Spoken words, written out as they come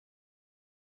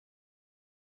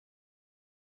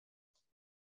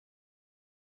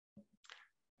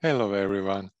Hello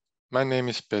everyone, my name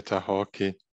is Peter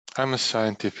Hawkey. I'm a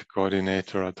scientific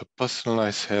coordinator at the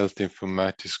Personalized Health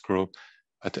Informatics Group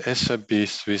at the SIB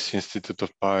Swiss Institute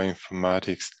of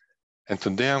Bioinformatics, and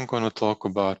today I'm going to talk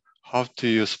about how to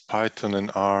use Python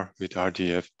and R with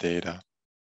RDF data.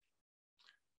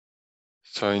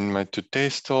 So in my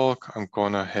today's talk, I'm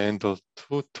going to handle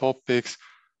two topics.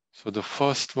 So the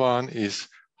first one is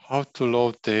how to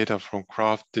load data from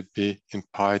GraphDB in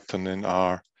Python and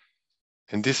R.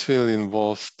 And this will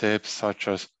involve steps such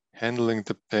as handling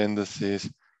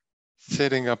dependencies,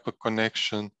 setting up a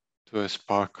connection to a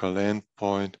SPARQL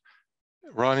endpoint,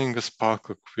 running a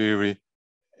SPARQL query,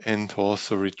 and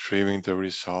also retrieving the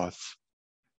results.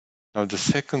 Now, the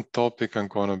second topic I'm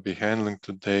going to be handling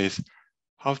today is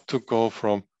how to go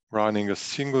from running a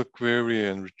single query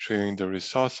and retrieving the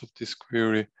results of this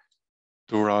query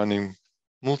to running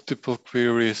multiple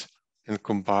queries and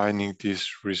combining these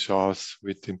results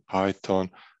within Python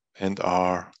and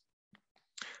R.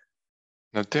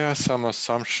 Now, there are some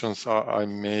assumptions I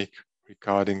make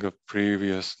regarding a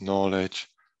previous knowledge.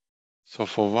 So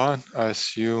for one, I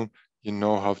assume you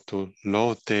know how to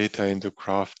load data in the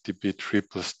GraphDB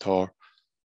triplestore.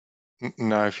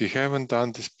 Now, if you haven't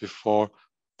done this before,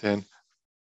 then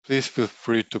please feel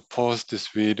free to pause this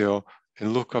video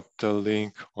and look up the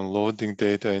link on loading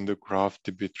data in the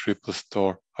GraphDB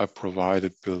triplestore I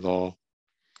provided below.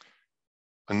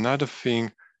 Another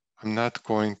thing I'm not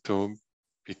going to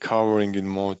be covering in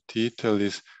more detail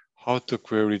is how to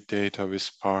query data with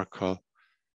SPARQL.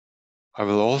 I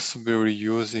will also be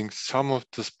reusing some of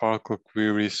the SPARQL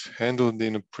queries handled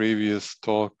in a previous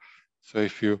talk. So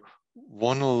if you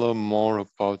want to learn more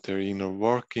about their inner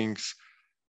workings,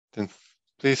 then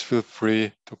please feel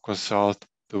free to consult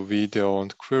the video on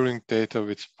querying data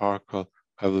with SPARQL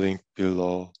I've linked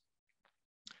below.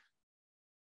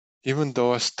 Even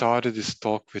though I started this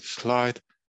talk with slide,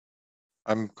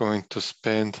 I'm going to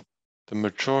spend the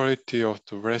majority of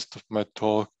the rest of my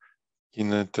talk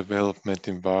in a development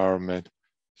environment.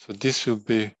 So this will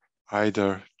be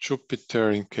either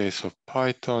Jupyter in case of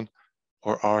Python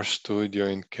or RStudio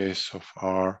in case of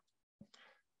R.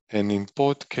 And in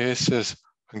both cases,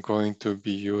 I'm going to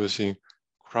be using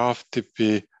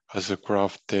GraphDB as a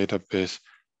graph database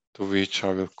to which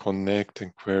I will connect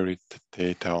and query the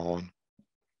data on.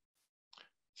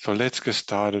 So let's get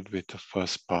started with the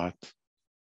first part.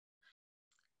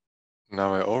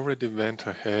 Now I already went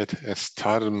ahead and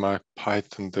started my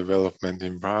Python development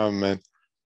environment.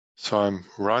 So I'm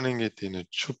running it in a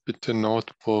Jupyter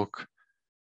notebook.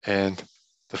 And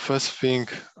the first thing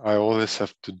I always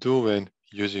have to do when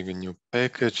using a new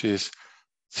package is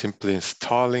simply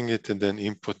installing it and then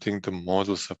inputting the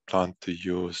modules I plan to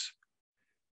use.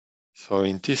 So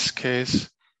in this case,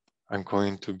 I'm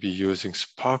going to be using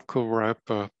SPARQL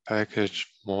wrapper package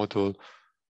module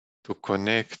to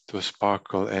connect to a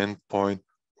SPARQL endpoint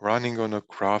running on a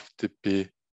GraphDB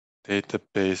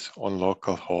database on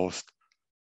localhost.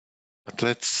 But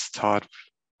let's start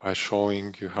by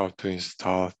showing you how to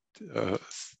install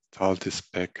this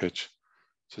package.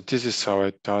 So this is how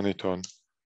I've done it on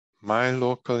my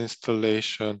local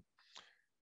installation.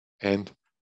 And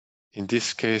in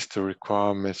this case, the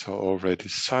requirements are already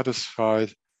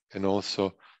satisfied and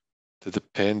also the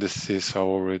dependencies are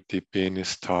already being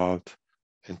installed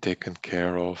and taken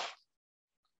care of.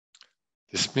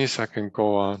 This means I can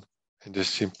go on and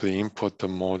just simply import the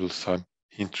modules I'm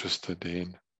interested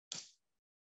in.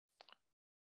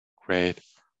 Great.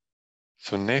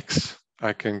 So next,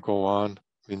 I can go on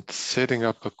with setting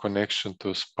up a connection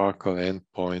to a SPARQL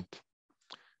endpoint.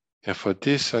 And for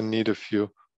this, I need a few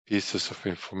pieces of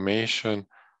information.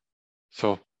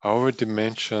 So I already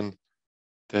mentioned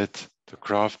that the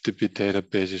GraphDB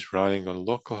database is running on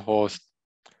localhost,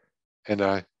 and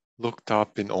I looked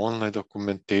up in online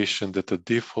documentation that the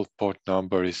default port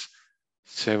number is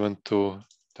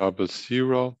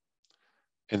 7200,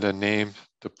 and I named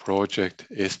the project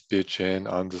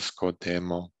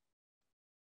SPHN_demo.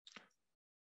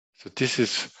 So this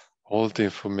is all the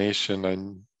information I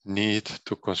need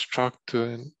to construct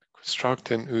an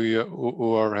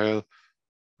URL,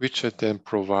 which I then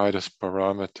provide as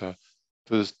parameter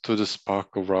to the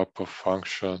SPARQL wrapper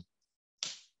function.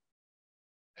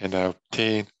 And I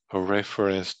obtain a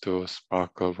reference to a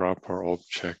SPARQL wrapper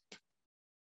object.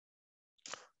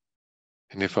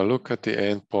 And if I look at the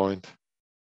endpoint,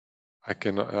 I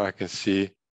can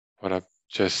see what I've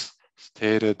just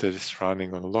stated, that it's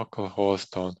running on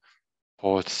localhost on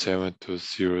port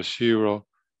 7200,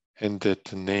 and that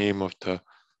the name of the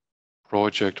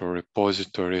project or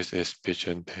repository is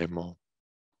SPHN demo.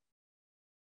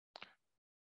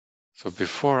 So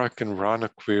before I can run a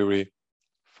query,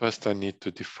 first I need to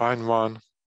define one.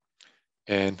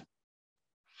 And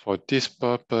for this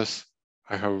purpose,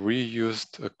 I have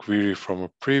reused a query from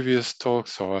a previous talk.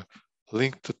 So I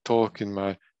linked the talk in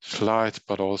my slides,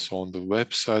 but also on the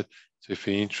website. So if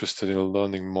you're interested in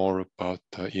learning more about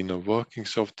the inner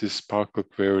workings of this SPARQL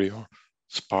query or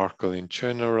SPARQL in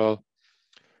general,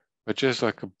 but just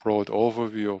like a broad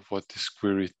overview of what this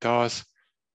query does,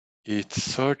 it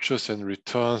searches and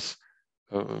returns,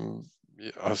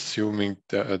 assuming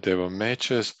that there were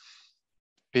matches,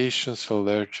 patients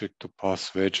allergic to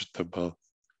past vegetable.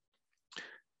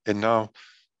 And now,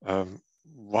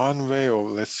 one way, or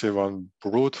let's say one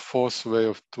brute force way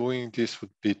of doing this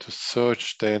would be to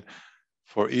search then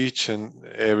for each and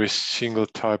every single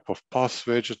type of past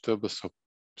vegetables.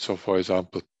 So for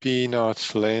example,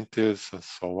 peanuts, lentils, and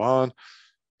so on,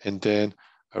 and then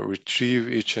retrieve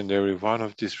each and every one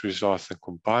of these results and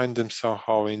combine them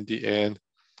somehow in the end.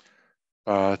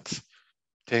 But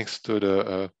thanks to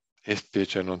the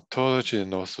SPHN ontology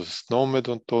and also SNOMED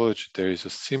ontology, there is a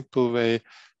simple way,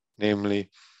 namely,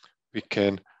 we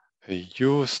can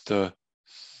reuse the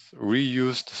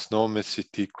SNOMED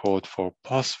CT code for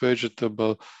past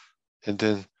vegetable and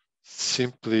then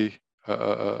simply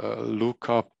look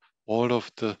up all of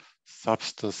the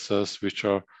substances which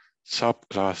are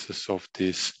subclasses of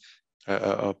this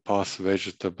past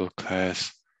vegetable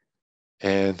class.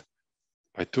 And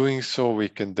by doing so, we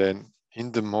can then,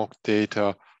 in the mock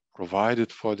data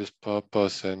provided for this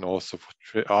purpose and also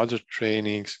for other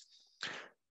trainings,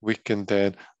 we can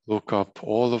then look up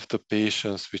all of the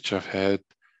patients which have had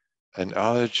an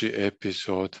allergy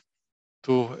episode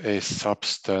to a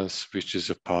substance which is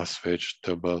a past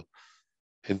vegetable.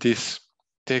 And this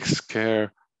takes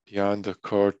care behind the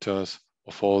curtains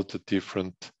of all the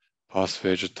different past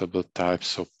vegetable types,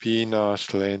 so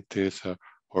peanuts, lentils,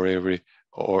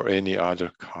 or any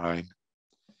other kind.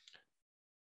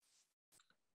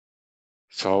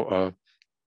 So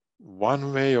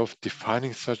one way of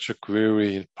defining such a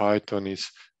query in Python is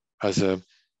as a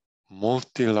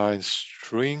multi-line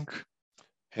string,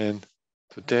 and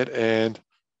to that end,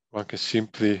 one can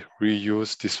simply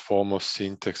reuse this form of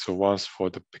syntax, so once for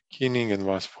the beginning and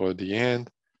once for the end.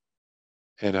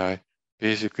 And I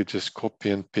basically just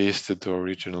copy and pasted the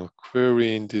original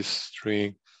query in this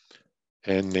string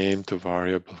and named the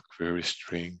variable query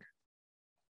string.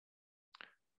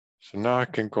 So now I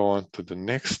can go on to the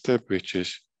next step, which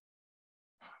is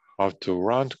how to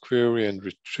run the query and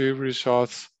retrieve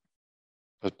results.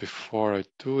 But before I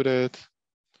do that,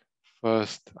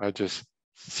 first I just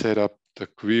set up the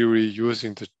query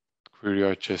using the query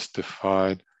I just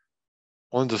defined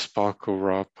on the SPARQL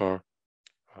wrapper,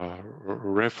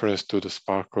 reference to the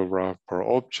SPARQL wrapper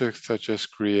objects I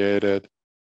just created.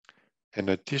 And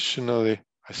additionally,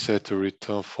 I set the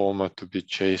return format to be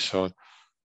JSON.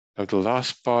 Now the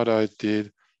last part I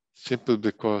did simply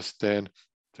because then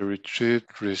the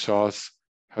retrieved results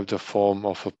have the form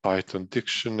of a Python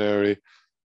dictionary,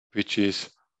 which is,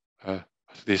 at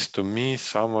least to me,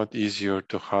 somewhat easier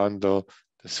to handle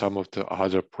than some of the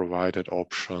other provided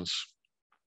options.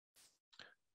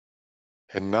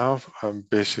 And now I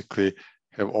basically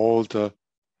have all the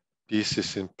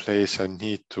pieces in place I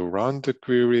need to run the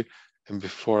query. And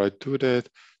before I do that,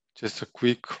 just a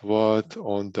quick word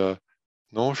on the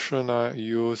notion I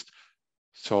used.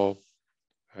 So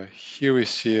here we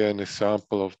see an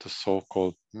example of the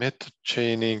so-called method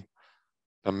chaining.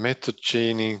 The method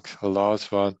chaining allows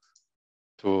one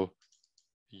to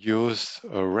use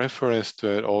a reference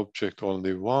to an object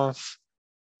only once,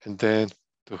 and then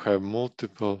to have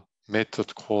multiple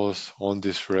method calls on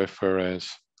this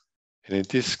reference. And in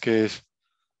this case,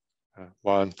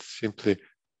 one simply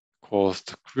calls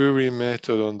the query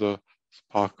method on the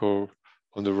SPARQL,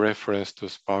 on the reference to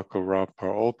SPARQL wrapper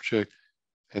object,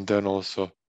 and then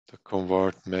also the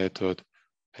convert method,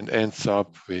 and ends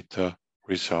up with the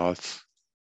results.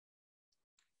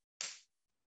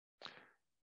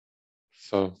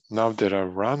 So now that I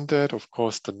run that, of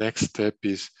course, the next step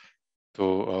is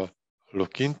to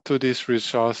look into these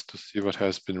results to see what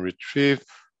has been retrieved.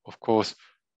 Of course,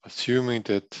 assuming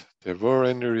that there were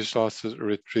any results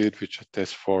retrieved, which I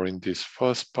test for in this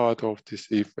first part of this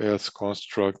if-else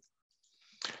construct.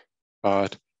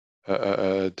 But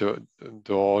the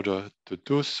order to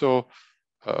do so,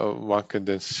 one can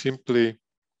then simply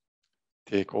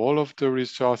take all of the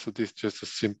results. So this is just a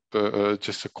simple,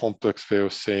 just a complex way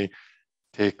of saying,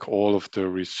 take all of the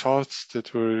results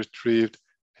that were retrieved,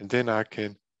 and then I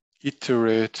can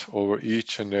iterate over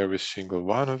each and every single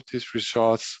one of these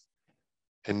results.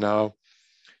 And now,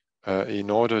 in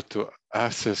order to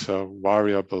access a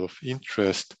variable of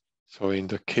interest, so in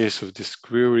the case of this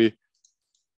query,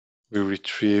 we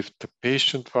retrieved the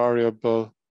patient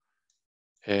variable,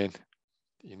 and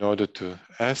in order to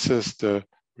access the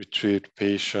retrieved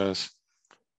patients,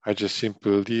 I just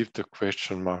simply leave the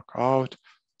question mark out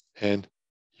and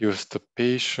use the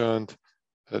patient,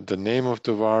 the name of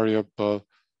the variable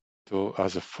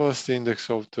as a first index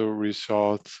of the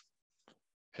results,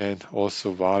 and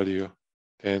also value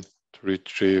then to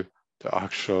retrieve the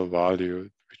actual value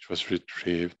which was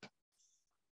retrieved.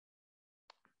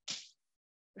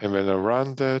 And when I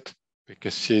run that, we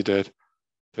can see that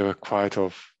there were quite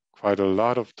a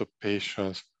lot of the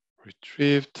patients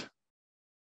retrieved,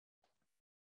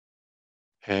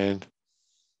 and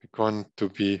we're going to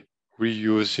be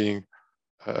reusing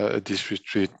these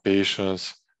retrieved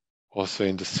patients also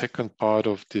in the second part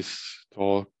of this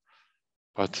talk.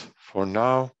 But for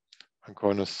now, I'm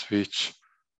going to switch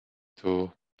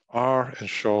to R and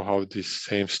show how these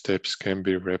same steps can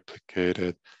be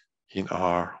replicated in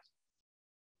R.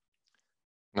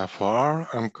 Now for R,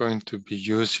 I'm going to be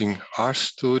using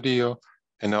RStudio,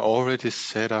 and I already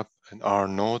set up an R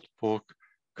notebook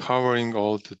covering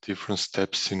all the different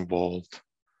steps involved.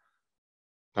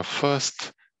 Now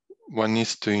first, one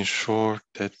needs to ensure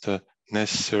that the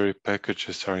necessary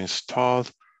packages are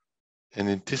installed. And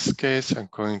in this case, I'm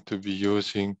going to be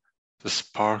using the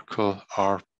SPARQL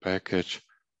R package.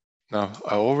 Now,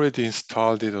 I already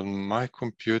installed it on my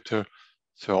computer,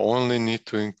 so I only need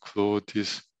to include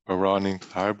this by running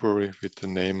library with the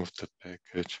name of the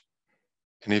package.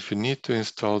 And if you need to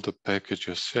install the package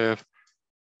yourself,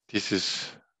 this is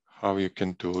how you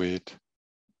can do it.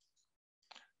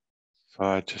 So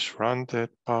I just run that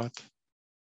part.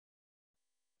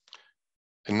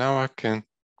 And now I can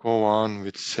go on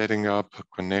with setting up a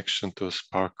connection to a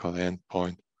SPARQL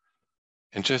endpoint.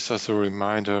 And just as a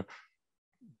reminder,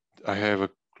 I have a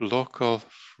local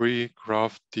free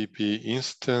GraphDB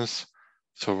instance,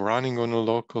 so running on a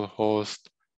local host,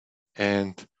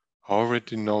 and I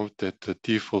already know that the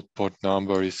default port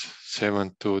number is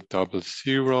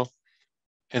 7200,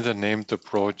 and I named the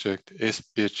project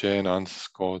SPHN_demo.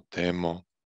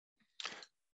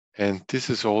 And this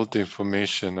is all the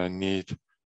information I need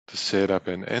to set up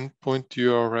an endpoint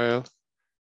URL.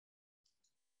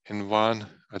 And one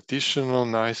additional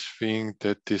nice thing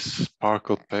that this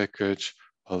SPARQL package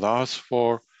allows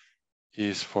for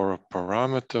is for a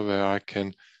parameter where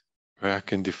I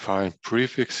can define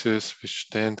prefixes, which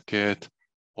then get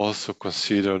also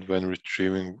considered when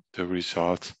retrieving the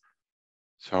results.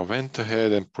 So I went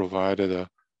ahead and provided a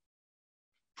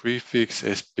prefix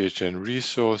SPHN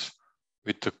resource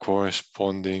with the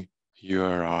corresponding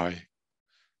URI.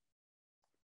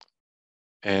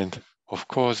 And of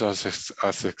course, as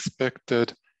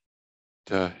expected,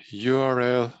 the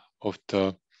URL of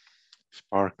the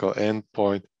SPARQL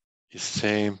endpoint is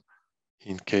same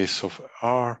in case of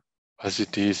R as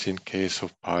it is in case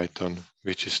of Python,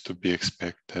 which is to be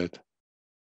expected.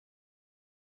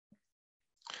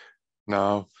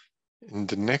 Now, in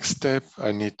the next step,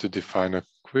 I need to define a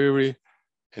query,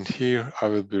 and here I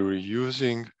will be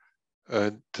reusing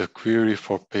the query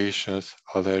for patients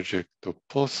allergic to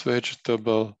pulse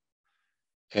vegetable,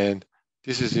 and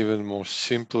this is even more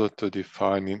simpler to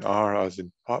define in R as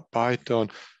in Python.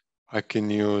 I can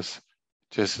use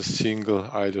just a single,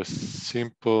 either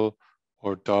single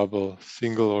or double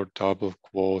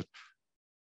quote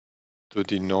to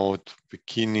denote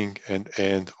beginning and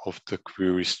end of the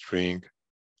query string.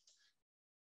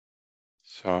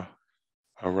 So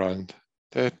I run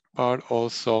that part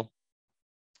also.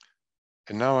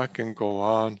 And now I can go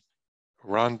on,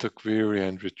 run the query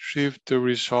and retrieve the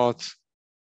results.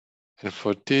 And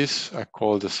for this, I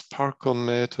call the SPARQL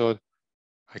method.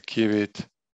 I give it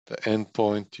the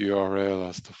endpoint URL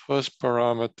as the first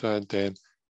parameter, and then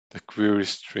the query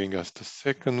string as the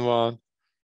second one.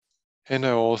 And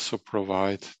I also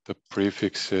provide the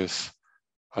prefixes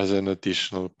as an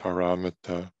additional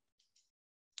parameter.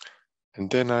 And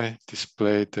then I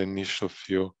display the initial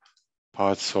few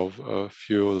parts of a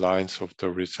few lines of the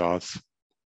results.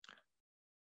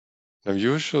 Now,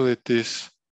 usually this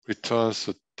returns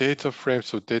a data frame.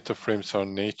 So data frames are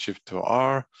native to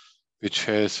R, which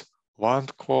has one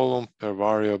column per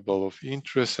variable of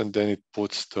interest, and then it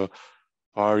puts the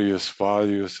various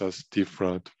values as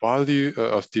different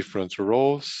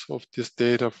rows of this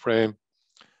data frame.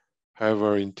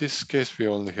 However, in this case, we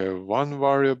only have one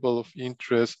variable of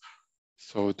interest,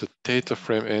 so the data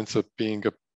frame ends up being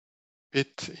a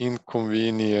bit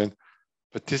inconvenient,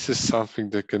 but this is something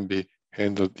that can be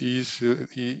handled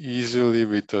easily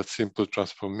with a simple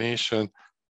transformation.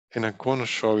 And I'm going to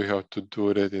show you how to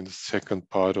do that in the second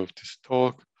part of this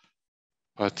talk.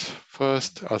 But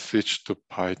first, I'll switch to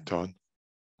Python.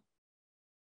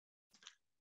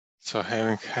 So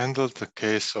having handled the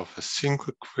case of a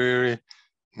single query,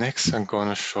 Next, I'm going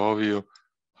to show you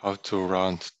how to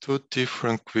run 2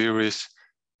 different queries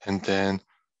and then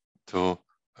to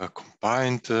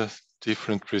combine the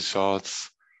different results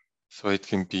so it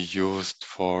can be used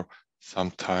for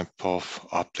some type of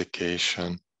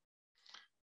application.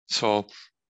 So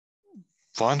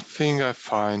one thing I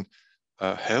find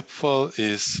helpful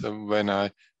is when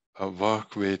I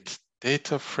work with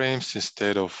data frames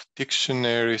instead of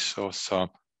dictionaries or some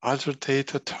other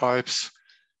data types.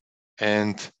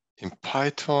 And in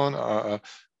Python,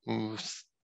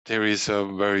 there is a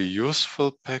very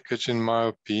useful package, in my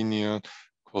opinion,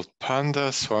 called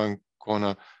Panda. So I'm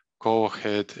gonna go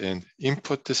ahead and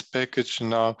import this package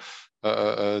now.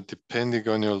 Depending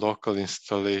on your local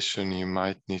installation, you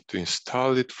might need to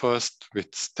install it first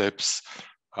with steps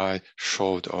I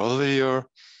showed earlier.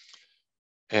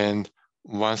 And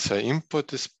once I import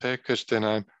this package, then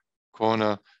I'm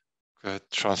gonna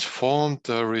transform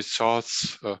the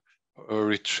results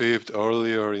retrieved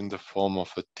earlier in the form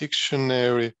of a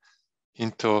dictionary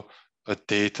into a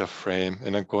data frame.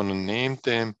 And I'm gonna name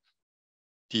them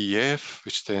DF,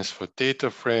 which stands for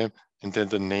data frame, and then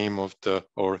the name of the,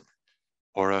 or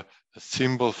a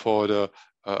symbol for the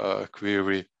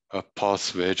query, a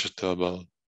pulse vegetable.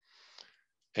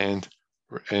 And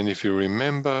if you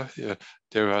remember,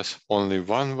 there was only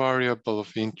one variable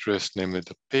of interest, namely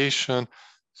the patient.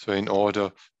 So in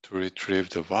order to retrieve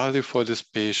the value for this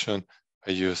patient,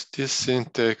 I use this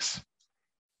syntax.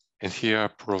 And here I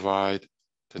provide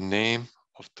the name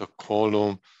of the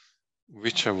column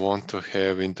which I want to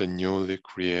have in the newly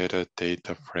created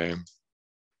data frame.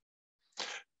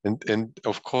 And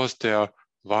of course, there are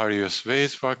various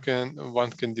ways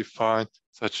one can define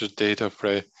such a data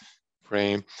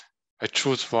frame. I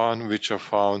choose one which I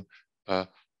found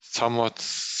somewhat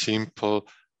simple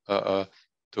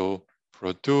to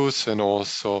produce, and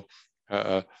also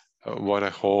what I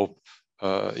hope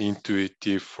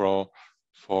intuitive for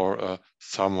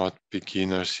somewhat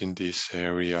beginners in this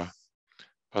area.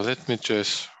 But let me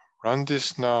just run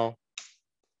this now.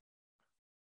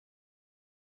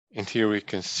 And here we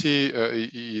can see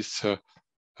it's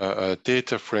a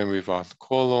data frame with one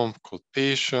column called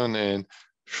patient, and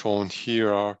shown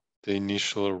here are the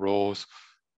initial rows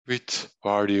with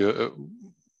value,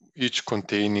 each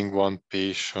containing one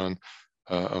patient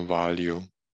value.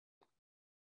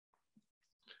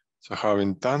 So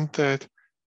having done that,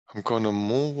 I'm going to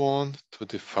move on to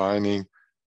defining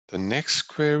the next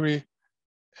query,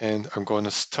 and I'm going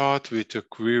to start with the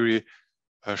query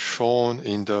shown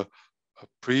in the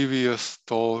previous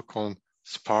talk on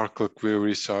SPARQL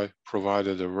queries I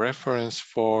provided a reference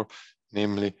for,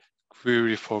 namely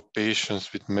query for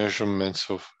patients with measurements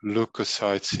of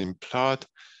leukocytes in blood.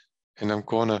 And I'm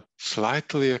going to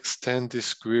slightly extend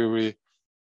this query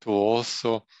to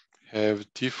also have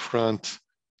different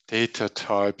data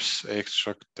types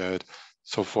extracted.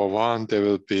 So for one, there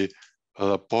will be a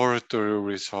laboratory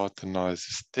result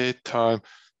analysis date time.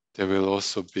 There will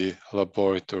also be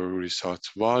laboratory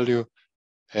results value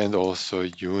and also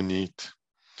unit.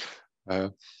 They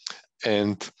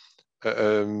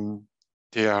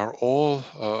are all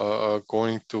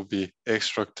going to be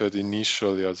extracted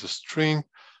initially as a string,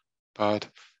 but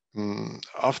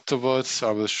afterwards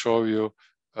I will show you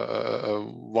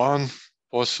one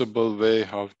possible way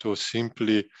how to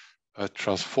simply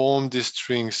transform these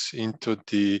strings into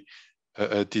the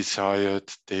desired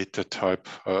data type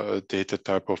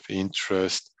of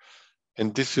interest.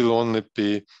 And this will only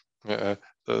be,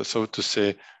 so to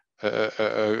say,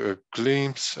 a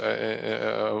glimpse,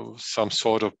 some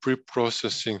sort of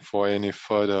pre-processing for any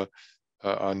further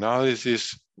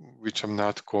analysis, which I'm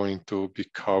not going to be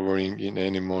covering in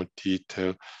any more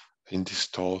detail in this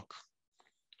talk.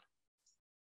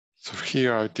 So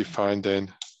here I define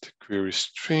then the query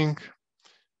string.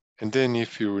 And then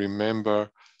if you remember,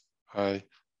 I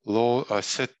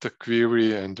set the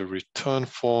query and the return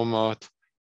format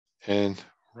and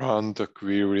run the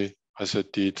query as I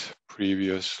did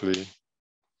previously.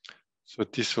 So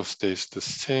this will stay the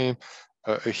same.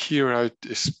 Here I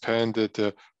expanded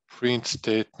the print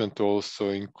statement to also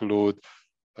include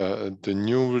the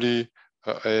newly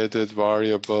added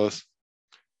variables,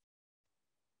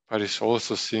 but it's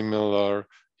also similar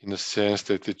in the sense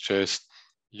that it just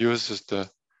uses the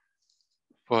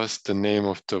name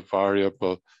of the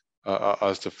variable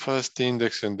as the first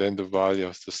index and then the value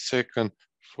as the second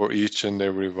for each and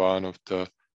every one of the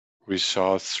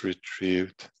results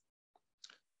retrieved.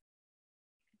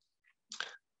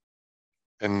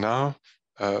 And now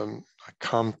I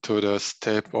come to the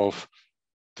step of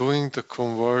doing the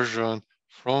conversion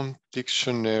from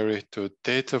dictionary to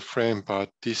data frame, but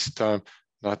this time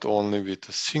not only with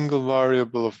a single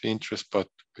variable of interest, but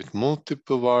with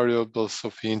multiple variables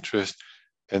of interest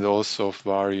and also of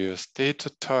various data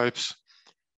types.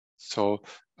 So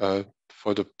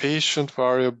for the patient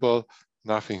variable,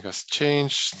 nothing has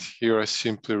changed. Here I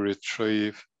simply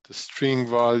retrieve the string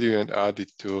value and add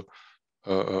it to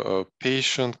a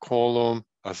patient column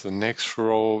as the next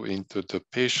row into the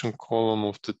patient column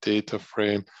of the data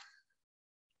frame.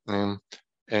 And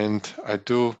I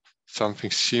do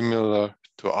something similar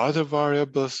to other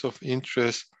variables of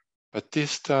interest, but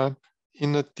this time,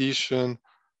 in addition,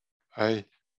 I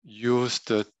use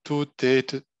the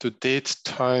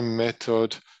toDateTime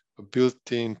method, a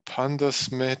built-in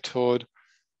pandas method,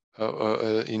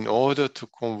 in order to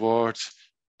convert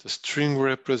the string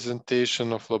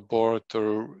representation of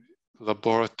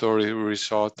laboratory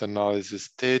result analysis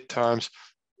date times,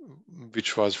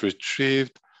 which was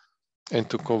retrieved, and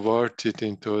to convert it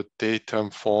into a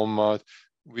datetime format,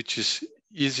 which is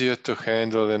easier to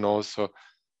handle and also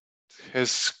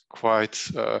has quite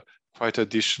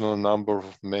additional number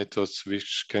of methods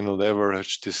which can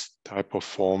leverage this type of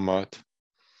format.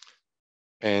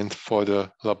 And for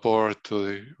the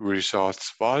laboratory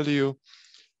results value,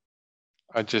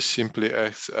 I just simply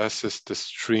access the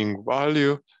string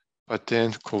value, but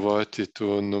then convert it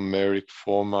to a numeric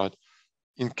format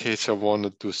in case I want to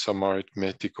do some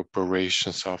arithmetic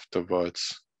operations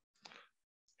afterwards.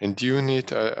 And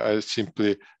unit, I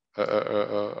simply,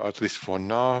 at least for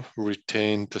now,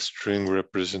 retain the string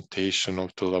representation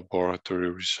of the laboratory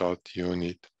result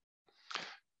unit.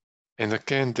 And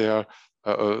again, there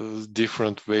are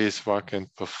different ways one can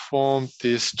perform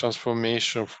this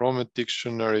transformation from a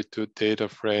dictionary to a data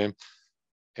frame.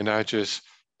 And I just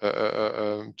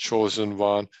chosen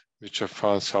one which I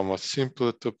found somewhat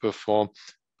simpler to perform.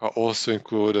 I also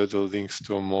included the links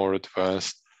to a more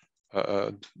advanced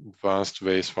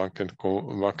ways one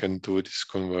can do this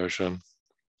conversion.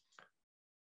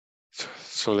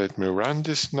 So let me run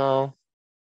this now.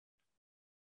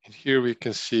 And here we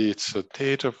can see it's a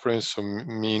data frame, so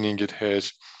meaning it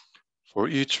has for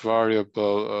each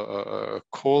variable a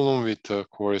column with a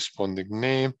corresponding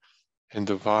name, and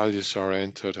the values are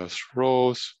entered as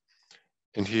rows.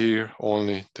 And here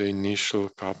only the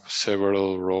initial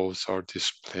several rows are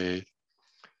displayed.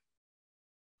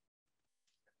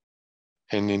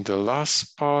 And in the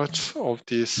last part of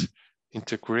this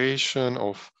integration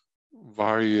of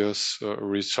various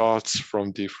results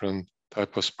from different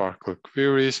types of SPARQL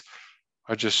queries,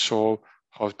 I just show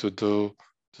how to do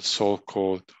the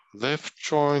so-called left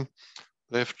join.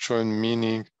 Left join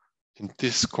meaning in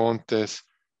this context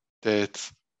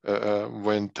that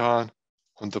when done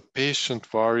on the patient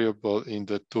variable in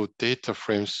the two data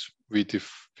frames we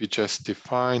just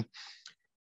defined,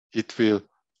 it will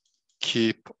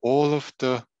keep all of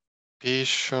the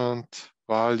patient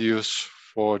values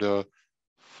for the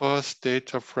first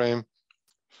data frame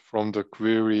from the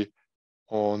query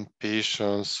on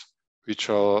patients which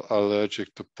are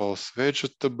allergic to pulse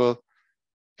vegetable,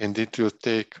 and it will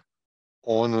take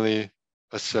only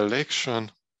a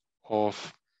selection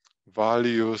of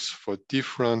values for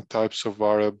different types of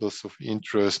variables of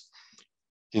interest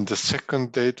in the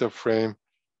second data frame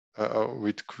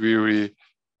with query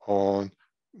on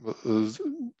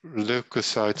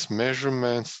leukocytes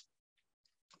measurements,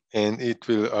 and it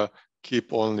will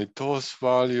keep only those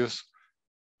values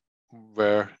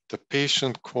where the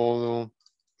patient column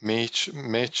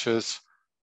matches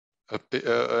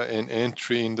an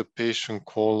entry in the patient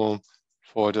column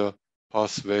for the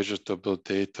pulse vegetable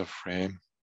data frame.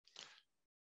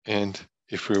 And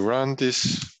if we run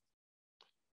this,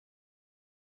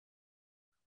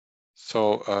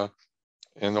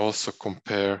 and also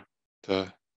compare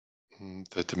the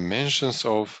dimensions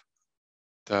of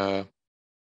the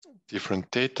different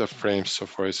data frames. So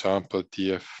for example,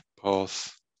 DF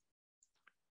pulse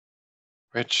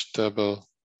vegetable,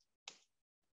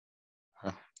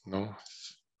 no, I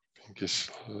think it's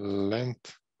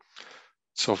length.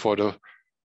 So for the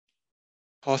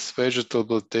pulse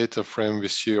vegetable data frame, we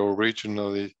see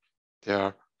originally there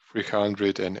are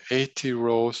 380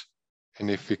 rows. And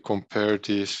if we compare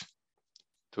this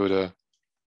to the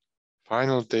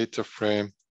final data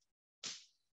frame,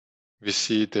 we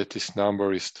see that this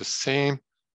number is the same.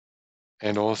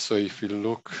 And also if we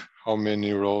look how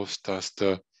many rows does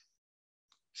the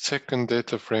second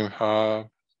data frame have,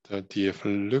 the DF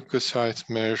leukocytes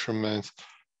measurements,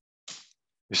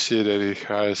 we see that it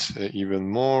has even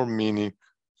more, meaning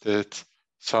that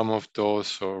some of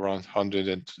those, or around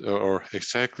 100 or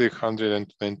exactly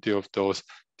 120 of those,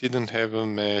 didn't have a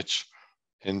match,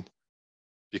 and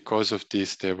because of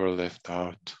this, they were left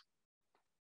out.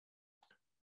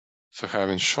 So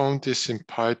having shown this in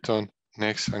Python,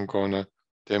 next I'm gonna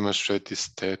demonstrate these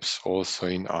steps also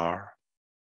in R.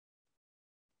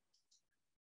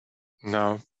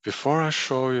 Now, before I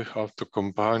show you how to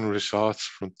combine results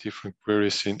from different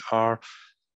queries in R,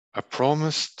 I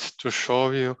promised to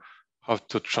show you how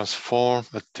to transform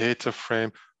a data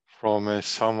frame from a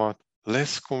somewhat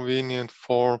less convenient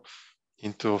form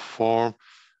into a form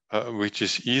which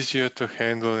is easier to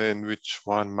handle and which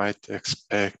one might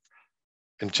expect.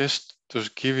 And just to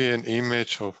give you an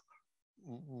image of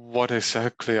what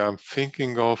exactly I'm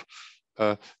thinking of,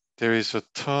 there is a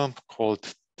term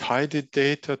called tidy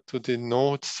data to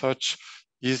denote such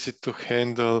easy to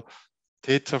handle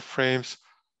data frames.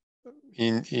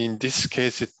 In this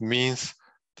case, it means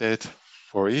that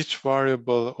for each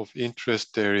variable of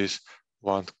interest, there is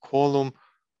one column.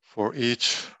 For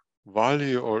each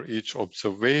value or each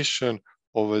observation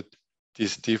over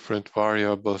these different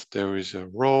variables, there is a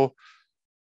row.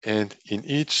 And in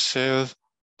each cell,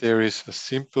 there is a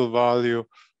simple value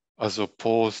as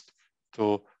opposed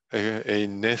to a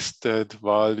nested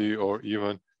value or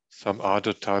even some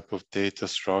other type of data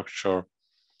structure.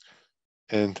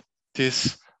 And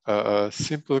this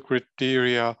simple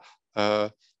criteria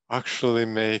actually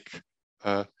make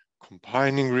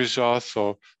combining results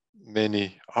or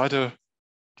many other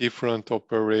different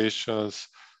operations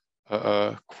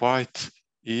quite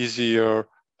easier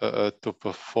to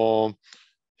perform,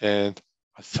 and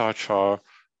as such are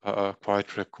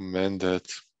quite recommended.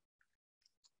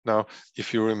 Now,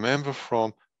 if you remember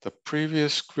from the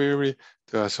previous query,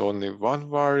 there's only one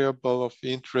variable of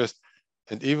interest,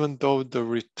 and even though the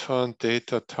return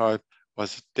data type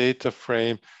was a data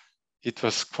frame, it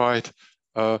was quite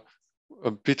a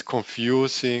bit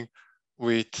confusing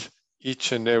with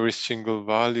each and every single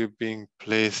value being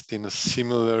placed in a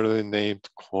similarly named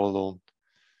column.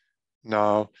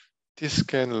 Now, this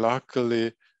can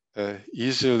luckily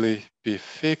easily be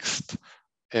fixed,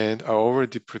 and I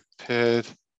already prepared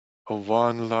a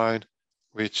one line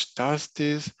which does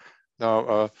this.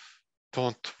 Now,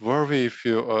 don't worry if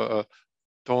you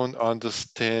don't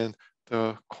understand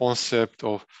the concept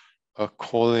of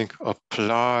calling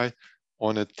apply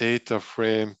on a data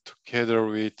frame together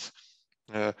with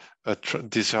a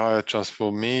desired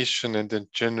transformation and then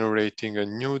generating a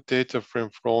new data frame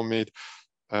from it.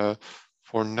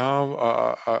 For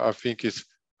now, I think it's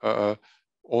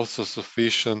also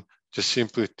sufficient just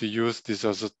simply to use this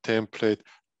as a template,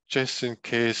 just in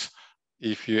case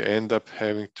if you end up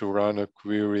having to run a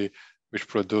query which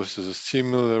produces a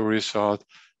similar result,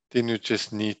 then you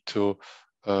just need to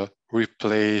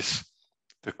replace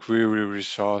the query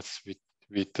results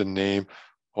with the name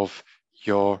of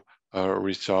your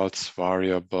results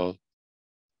variable.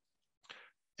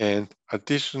 And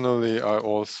additionally, I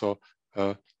also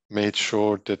made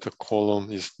sure that the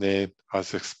column is named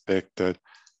as expected.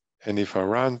 And if I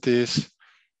run this,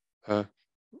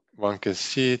 one can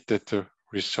see that the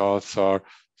results are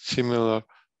similar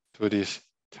to this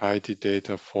tidy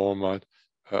data format,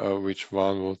 which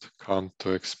one would come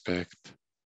to expect.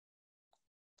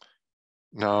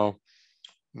 Now,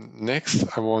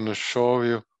 next, I want to show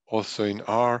you also in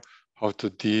R how to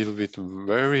deal with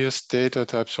various data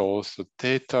types, also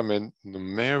data and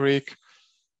numeric.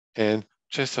 And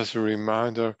just as a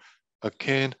reminder,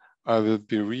 again, I will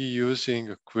be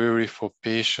reusing a query for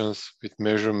patients with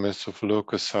measurements of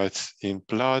leukocytes in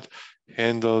blood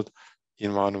handled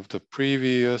in one of the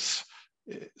previous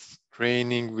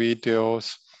training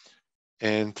videos.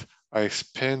 And I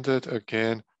expanded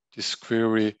again this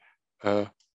query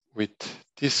with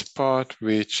this part,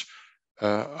 which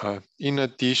in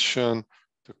addition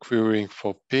to querying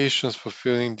for patients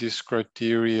fulfilling this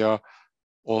criteria,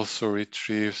 also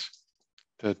retrieves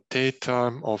the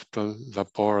data of the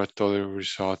laboratory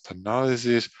result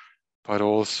analysis, but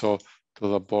also the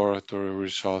laboratory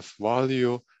results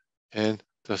value and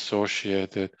the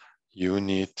associated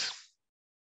unit.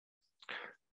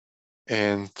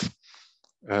 And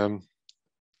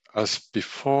as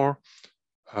before,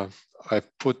 I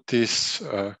put this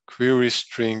query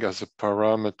string as a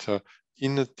parameter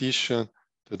in addition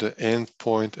to the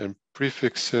endpoint and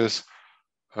prefixes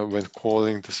when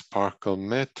calling the SPARQL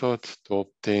method to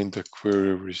obtain the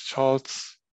query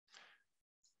results.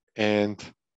 And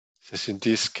since in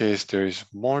this case there is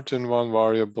more than one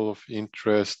variable of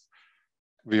interest,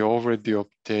 we already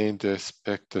obtained the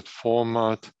expected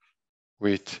format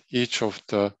with each of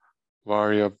the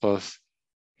variables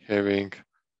having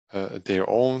their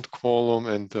own column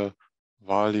and the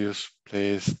values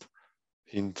placed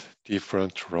in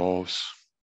different rows.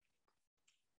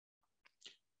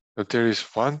 But there is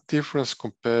one difference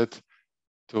compared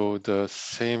to the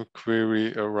same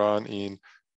query run in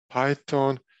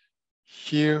Python.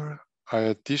 Here, I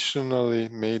additionally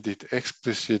made it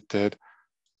explicit that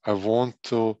I want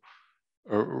to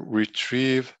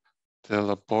retrieve the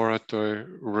laboratory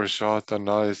result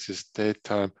analysis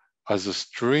datetime as a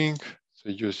string. So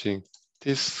using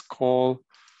this call,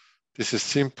 this is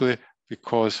simply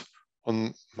because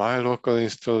on my local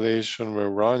installation, we're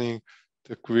running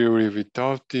the query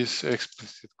without this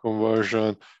explicit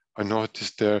conversion. I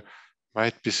noticed there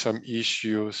might be some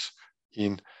issues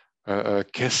in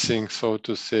guessing, so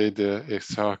to say, the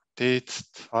exact date,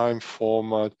 time,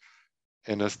 format.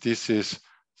 And as this is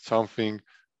something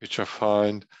which I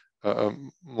find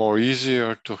more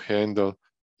easier to handle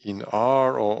in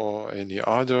R or any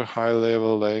other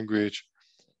high-level language,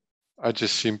 I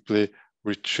just simply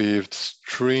retrieved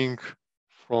string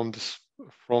from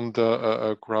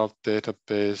the graph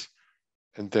database,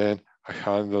 and then I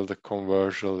handle the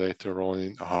conversion later on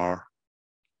in R.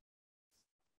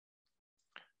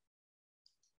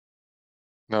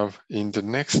 Now, in the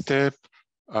next step,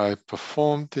 I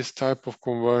perform this type of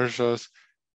conversions,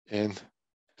 and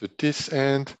to this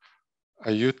end,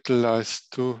 I utilize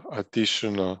two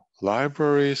additional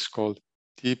libraries called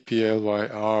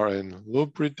tplyr and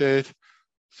lubridate.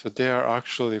 So they are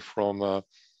actually from a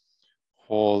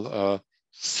whole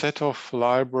set of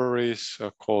libraries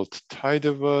called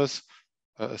tidyverse,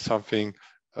 something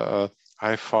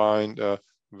I find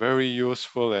very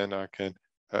useful, and I can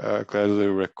gladly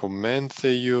recommend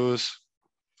the use.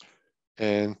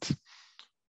 And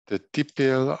the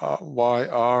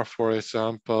tplyr, for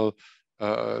example,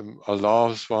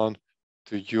 allows one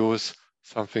to use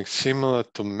something similar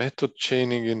to method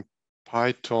chaining in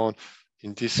Python.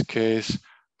 In this case,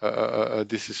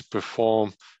 this is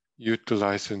performed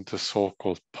utilizing the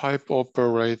so-called pipe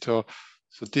operator.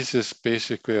 So this is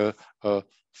basically a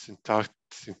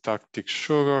syntactic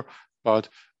sugar, but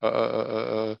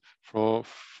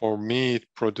for me, it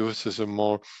produces a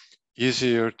more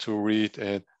easier to read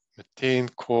and maintain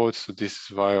code. So this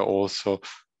is why I also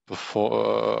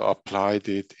applied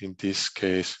it in this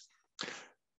case.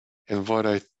 And what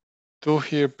I do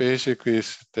here basically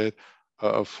is that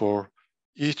for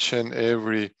each and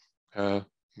every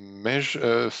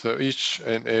measure, so each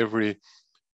and every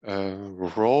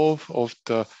row of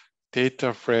the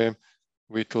data frame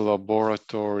with the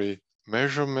laboratory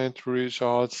measurement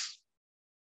results,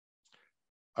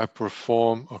 I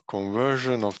perform a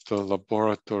conversion of the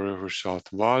laboratory result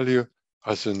value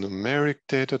as a numeric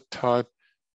data type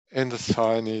and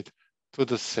assign it to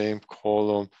the same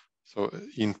column, so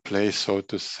in place, so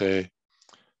to say.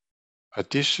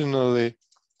 Additionally,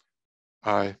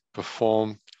 I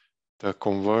perform the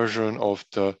conversion of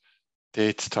the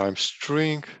datetime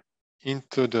string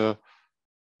into the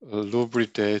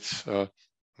lubridate's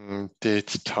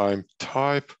datetime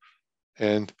type,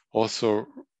 and also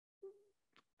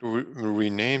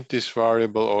rename this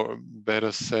variable, or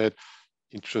better said,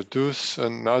 introduce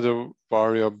another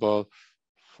variable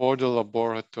for the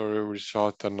laboratory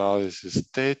result analysis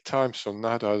datetime, so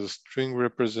not as a string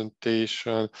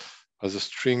representation, as a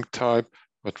string type,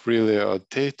 but really a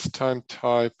datetime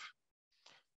type.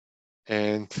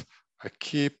 And I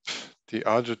keep the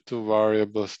other two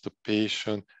variables, the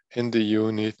patient and the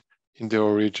unit, in the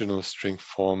original string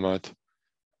format.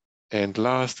 And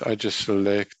last, I just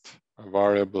select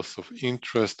variables of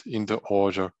interest in the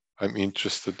order I'm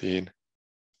interested in.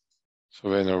 So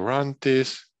when I run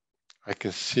this, I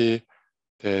can see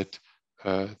that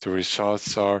the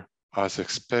results are as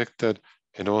expected,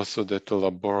 and also that the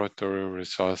laboratory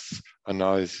results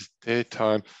analysis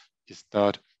datetime is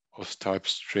not of type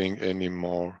string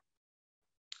anymore.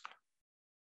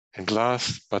 And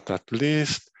last but not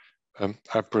least,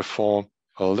 I perform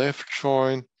a left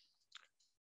join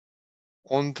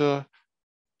on the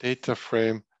data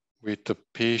frame with the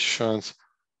patients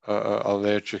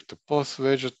allergic to pulse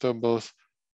vegetables,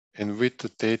 and with the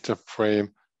data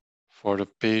frame for the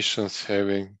patients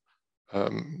having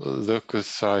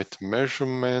leukocyte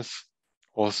measurements,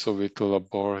 also with the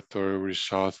laboratory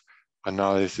results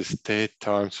analysis date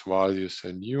times, values,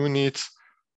 and units.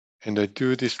 And I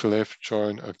do this left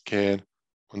join again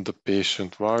on the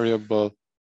patient variable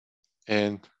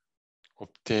and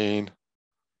obtain,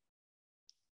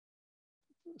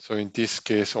 so in this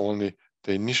case, only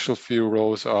the initial few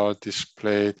rows are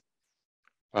displayed.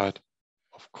 But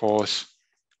of course,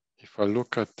 if I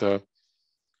look at the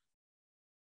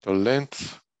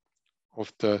length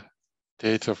of the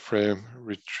data frame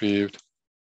retrieved,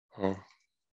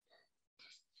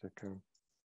 second,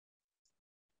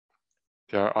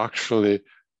 there are actually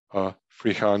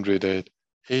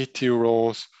 380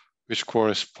 rows, which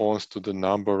corresponds to the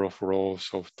number of rows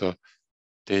of the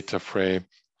data frame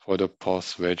for the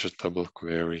pulse vegetable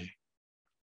query.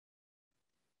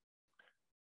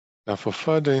 Now, for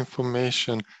further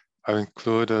information, I've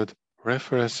included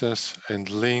references and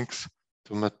links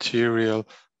to material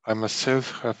I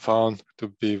myself have found to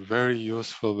be very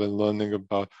useful when learning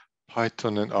about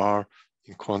Python and R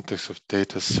in context of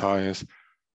data science.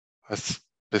 I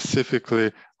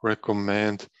specifically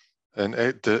recommend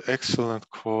the excellent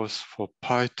course for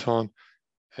Python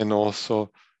and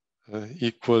also an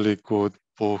equally good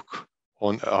book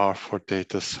on R for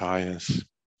data science.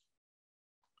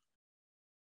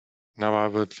 Now, I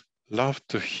would love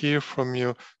to hear from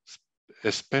you,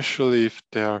 especially if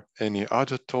there are any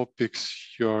other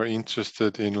topics you are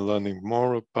interested in learning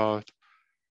more about.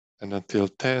 And until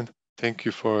then, thank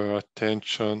you for your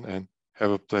attention and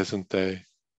have a pleasant day.